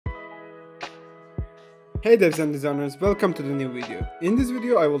Hey devs and designers, welcome to the new video. In this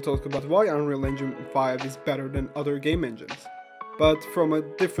video I will talk about why Unreal Engine 5 is better than other game engines, but from a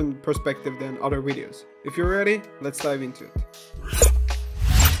different perspective than other videos. If you're ready, let's dive into it.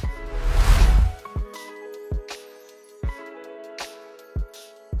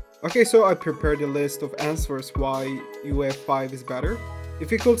 Okay, so I prepared a list of answers why UEF5 is better.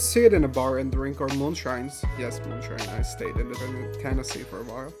 If you could sit in a bar and drink our moonshines, yes, moonshine, I stayed in Tennessee for a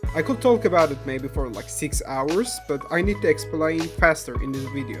while. I could talk about it maybe for like 6 hours, but I need to explain faster in this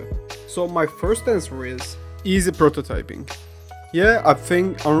video. So my first answer is easy prototyping. Yeah, I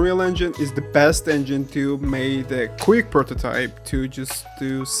think Unreal Engine is the best engine to make a quick prototype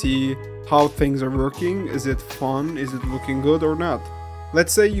to see how things are working. Is it fun? Is it looking good or not?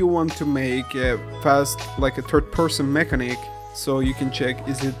 Let's say you want to make a fast, like a third-person mechanic, so you can check,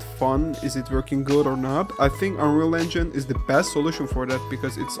 is it fun, is it working good or not. I think Unreal Engine is the best solution for that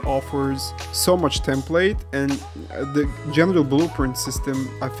because it offers so much template, and the general blueprint system,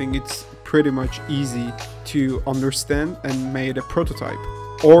 I think it's pretty much easy to understand and made a prototype.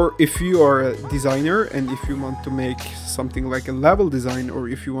 Or if you are a designer and if you want to make something like a level design, or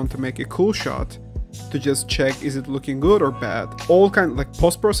if you want to make a cool shot, to just check is it looking good or bad. All kind like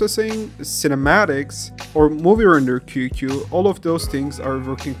post-processing, cinematics, or movie render QQ, all of those things are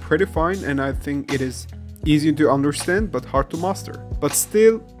working pretty fine, and I think it is easy to understand but hard to master. But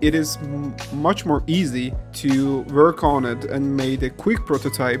still, it is much more easy to work on it and made a quick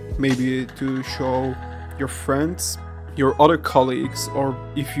prototype, maybe to show your friends, your other colleagues, or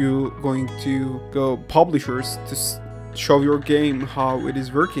if you're going to go publishers to show your game how it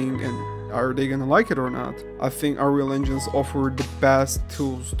is working and are they gonna like it or not. I think Unreal Engines offer the best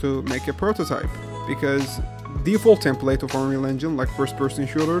tools to make a prototype, because default template of Unreal Engine, like first-person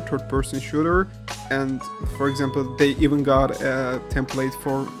shooter, third-person shooter, and for example they even got a template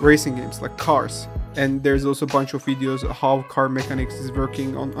for racing games like cars, and there's also a bunch of videos of how car mechanics is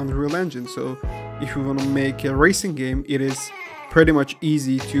working on Unreal Engine. So if you want to make a racing game, it is pretty much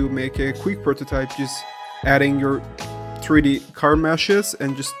easy to make a quick prototype, just adding your 3D car meshes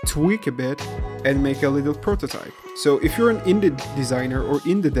and just tweak a bit and make a little prototype. So if you're an indie designer or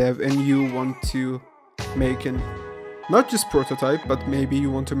indie dev and you want to make an not just prototype, but maybe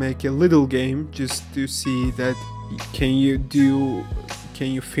you want to make a little game just to see that can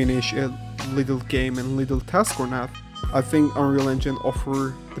you finish a little game and little task or not, I think Unreal Engine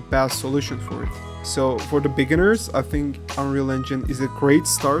offer the best solution for it. So for the beginners, I think Unreal Engine is a great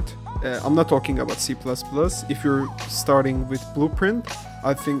start. I'm not talking about C++. If you're starting with Blueprint,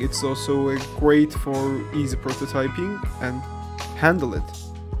 I think it's also great for easy prototyping and handle it.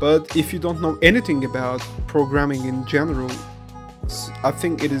 But if you don't know anything about programming in general, I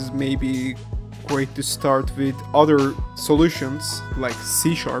think it is maybe great to start with other solutions like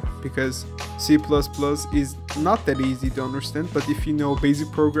C#, because C++ is not that easy to understand, but if you know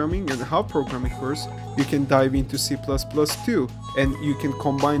basic programming and how programming works, you can dive into C++ too, and you can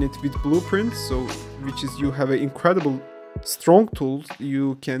combine it with Blueprint, so which is you have an incredible strong tools.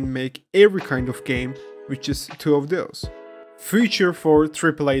 You can make every kind of game, which is two of those. Future for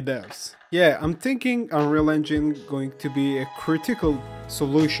AAA devs. Yeah, I'm thinking Unreal Engine going to be a critical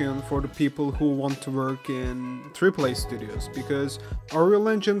solution for the people who want to work in AAA studios, because Unreal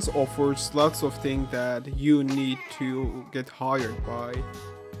Engine offers lots of things that you need to get hired by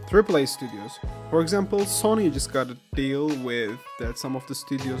AAA studios. For example, Sony just got a deal with that some of the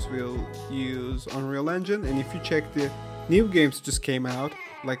studios will use Unreal Engine, and if you check the new games just came out,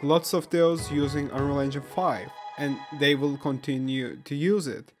 like lots of those using Unreal Engine 5, and they will continue to use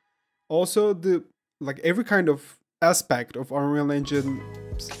it. Also, every kind of aspect of Unreal Engine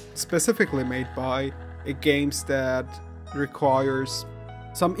specifically made by games that requires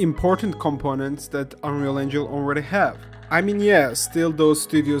some important components that Unreal Engine already have. I mean, yeah, still those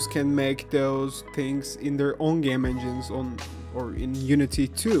studios can make those things in their own game engines or in Unity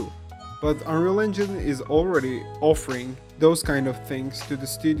too. But Unreal Engine is already offering those kind of things to the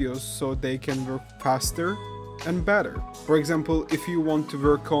studios so they can work faster and better. For example, if you want to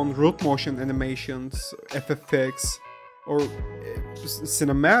work on root motion animations, FFX, or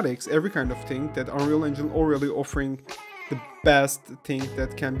cinematics, every kind of thing, that Unreal Engine already offering the best thing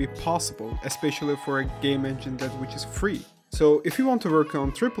that can be possible, especially for a game engine which is free. So if you want to work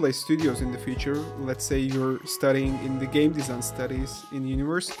on AAA studios in the future, let's say you're studying in the game design studies in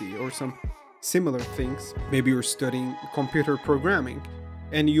university or some similar things, maybe you're studying computer programming,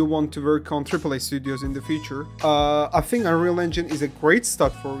 and you want to work on AAA studios in the future, I think Unreal Engine is a great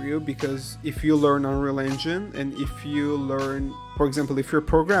start for you, because if you learn Unreal Engine and if you learn, for example, if you're a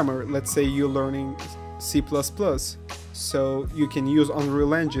programmer, let's say you're learning C++, so you can use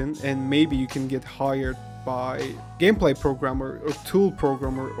Unreal Engine and maybe you can get hired by gameplay programmer or tool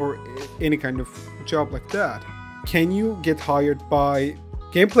programmer or any kind of job like that. Can you get hired by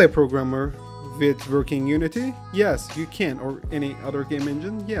gameplay programmer with working Unity? Yes, you can, or any other game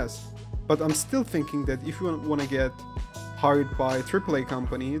engine, yes. But I'm still thinking that if you want to get hired by AAA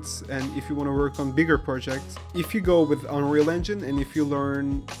companies and if you want to work on bigger projects, if you go with Unreal Engine and if you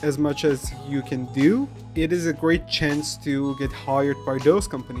learn as much as you can do, it is a great chance to get hired by those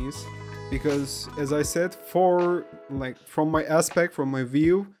companies. Because as I said, from my aspect, from my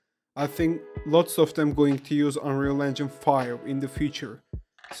view, I think lots of them going to use Unreal Engine 5 in the future.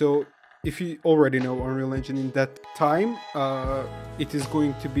 So if you already know Unreal Engine in that time, it is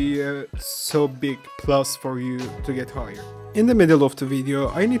going to be a so big plus for you to get hired. In the middle of the video,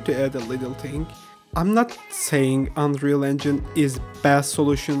 I need to add a little thing. I'm not saying Unreal Engine is best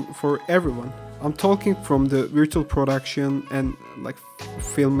solution for everyone. I'm talking from the virtual production and like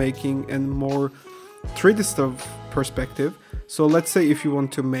filmmaking and more 3D stuff perspective. So let's say if you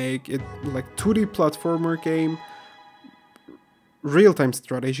want to make it like 2D platformer game, real-time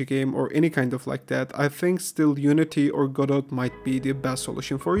strategy game or any kind of like that, I think still Unity or Godot might be the best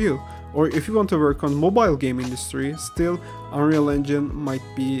solution for you. Or if you want to work on mobile game industry, still Unreal Engine might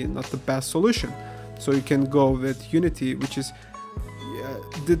be not the best solution. So you can go with Unity, which is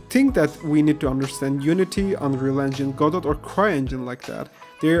the thing that we need to understand. Unity, Unreal Engine, Godot or CryEngine like that,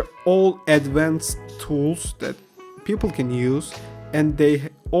 they're all advanced tools that people can use and they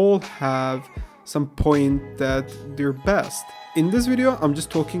all have some point that they're best. In this video, I'm just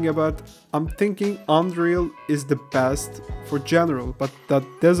talking about, I'm thinking Unreal is the best for general, but that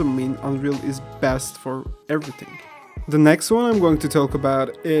doesn't mean Unreal is best for everything. The next one I'm going to talk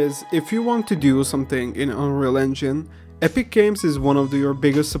about is if you want to do something in Unreal Engine, Epic Games is one of your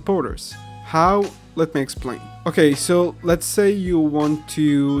biggest supporters. How? Let me explain. Okay, so let's say you want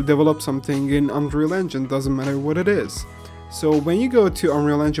to develop something in Unreal Engine, doesn't matter what it is. So when you go to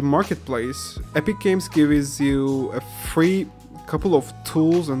Unreal Engine Marketplace, Epic Games gives you a free couple of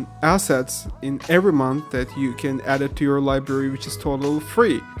tools and assets in every month that you can add it to your library, which is totally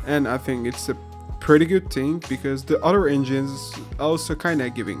free. And I think it's a pretty good thing because the other engines also kind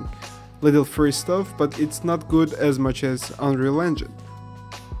of giving little free stuff, but it's not good as much as Unreal Engine.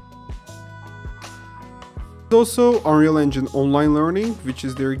 Also Unreal Engine Online Learning, which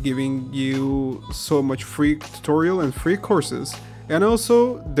is they're giving you so much free tutorial and free courses. And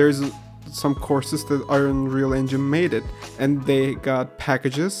also there's some courses that are Unreal Engine made it and they got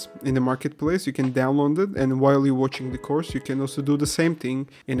packages in the marketplace. You can download it and while you're watching the course you can also do the same thing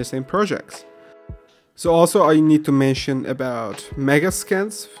in the same projects. So also I need to mention about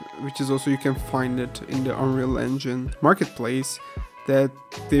Megascans, which is also you can find it in the Unreal Engine Marketplace, that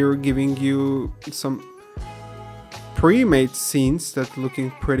they're giving you some pre-made scenes that looking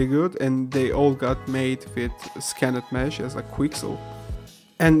pretty good and they all got made with scanned mesh as a quixel.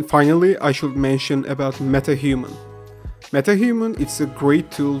 And finally, I should mention about MetaHuman. MetaHuman, it's a great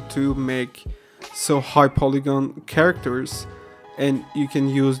tool to make so high polygon characters and you can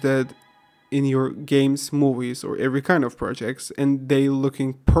use that in your games, movies or every kind of projects and they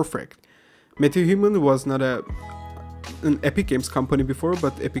looking perfect. MetaHuman was not an Epic Games company before,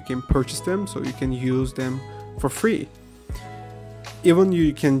 but Epic Games purchased them so you can use them for free. Even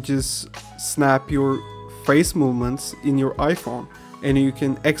you can just snap your face movements in your iPhone and you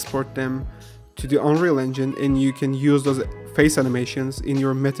can export them to the Unreal Engine and you can use those face animations in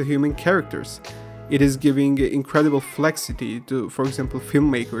your MetaHuman characters. It is giving incredible flexity to, for example,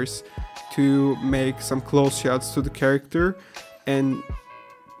 filmmakers to make some close shots to the character and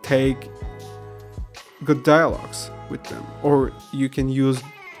take good dialogues with them. Or you can use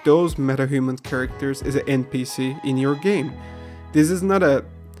those MetaHuman characters as an NPC in your game. This is not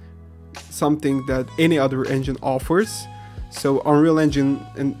something that any other engine offers. So Unreal Engine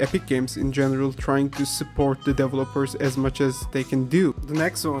and Epic Games in general trying to support the developers as much as they can do. The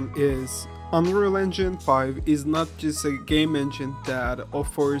next one is Unreal Engine 5 is not just a game engine that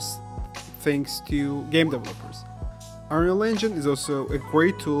offers things to game developers. Unreal Engine is also a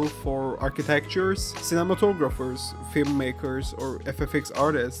great tool for architectures, cinematographers, filmmakers or FFX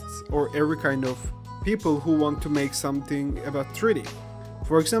artists or every kind of people who want to make something about 3D.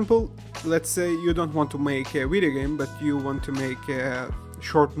 For example, let's say you don't want to make a video game, but you want to make a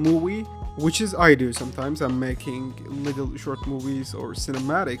short movie, which is I do sometimes. I'm making little short movies or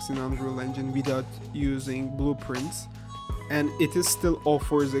cinematics in Unreal Engine without using blueprints, and it is still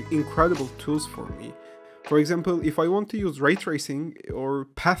offers incredible tools for me. For example, if I want to use ray tracing or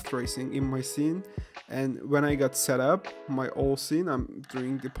path tracing in my scene, and when I got set up my whole scene, I'm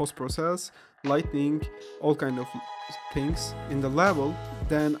doing the post process, lightning, all kind of things in the level.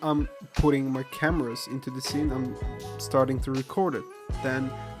 Then I'm putting my cameras into the scene, I'm starting to record it.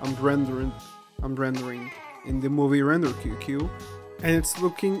 Then I'm rendering in the movie render queue, and it's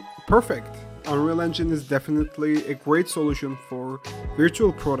looking perfect. Unreal Engine is definitely a great solution for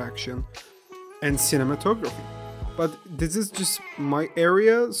virtual production and cinematography. But this is just my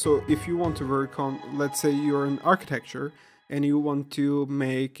area, so if you want to work on, let's say you're in architecture and you want to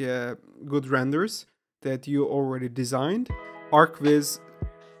make good renders that you already designed, ArcViz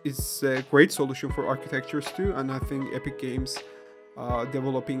is a great solution for architectures too, and I think Epic Games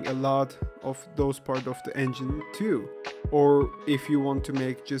developing a lot of those part of the engine too. Or if you want to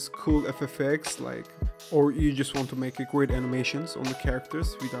make just cool FFX, like, or you just want to make a great animations on the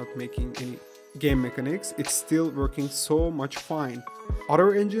characters without making any game mechanics, it's still working so much fine.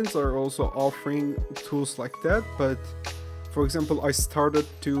 Other engines are also offering tools like that, but for example, I started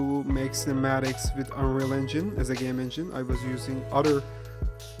to make cinematics with Unreal Engine as a game engine. I was using other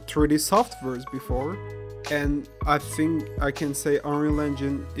 3D softwares before, and I think I can say Unreal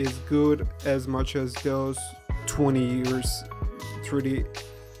Engine is good as much as those 20 years 3D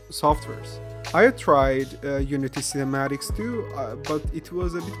softwares. I tried Unity cinematics too, but it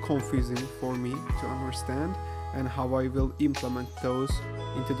was a bit confusing for me to understand and how I will implement those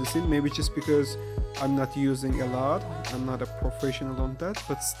into the scene. Maybe just because I'm not using a lot, I'm not a professional on that,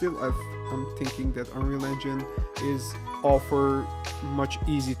 but still I'm thinking that Unreal Engine is offer much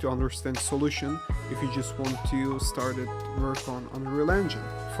easy to understand solution if you just want to start it work on Unreal Engine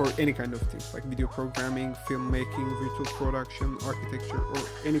for any kind of things like video programming, filmmaking, virtual production, architecture, or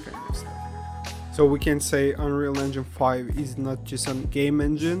any kind of stuff. So we can say Unreal Engine 5 is not just a game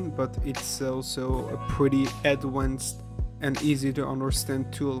engine, but it's also a pretty advanced and easy to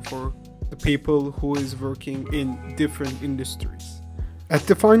understand tool for the people who is working in different industries. At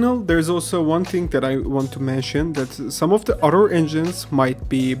the final, there's also one thing that I want to mention, that some of the other engines might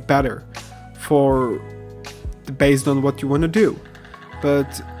be better for based on what you want to do.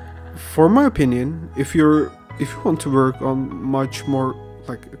 But for my opinion, if you want to work on much more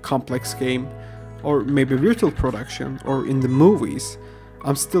like a complex game, or maybe virtual production, or in the movies,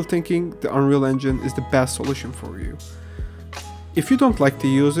 I'm still thinking the Unreal Engine is the best solution for you. If you don't like to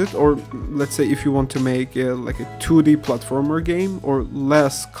use it, or let's say if you want to make like a 2D platformer game or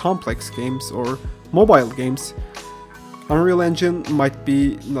less complex games or mobile games, Unreal Engine might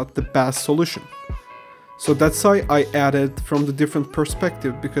be not the best solution. So that's why I added from the different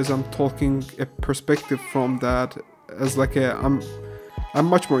perspective, because I'm talking a perspective from that as like I'm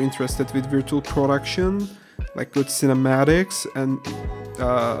much more interested with virtual production, like good cinematics and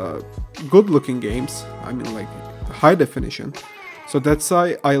good looking games, I mean like high definition. So that's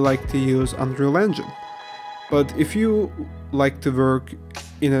why I like to use Unreal Engine. But if you like to work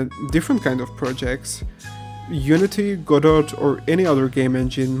in a different kind of projects, Unity, Godot, or any other game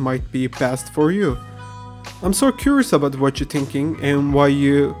engine might be best for you. I'm so curious about what you're thinking and why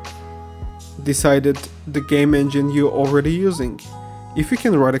you decided the game engine you're already using. If you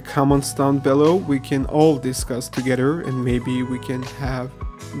can write a comments down below, we can all discuss together and maybe we can have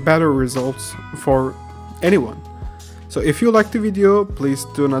better results for anyone. So if you like the video, please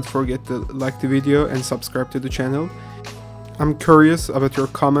do not forget to like the video and subscribe to the channel. I'm curious about your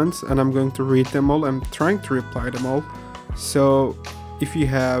comments and I'm going to read them all. I'm trying to reply them all. So if you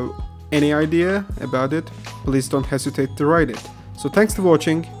have any idea about it, please don't hesitate to write it. So thanks for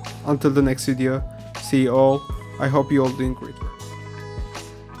watching. Until the next video, see you all. I hope you all doing great work.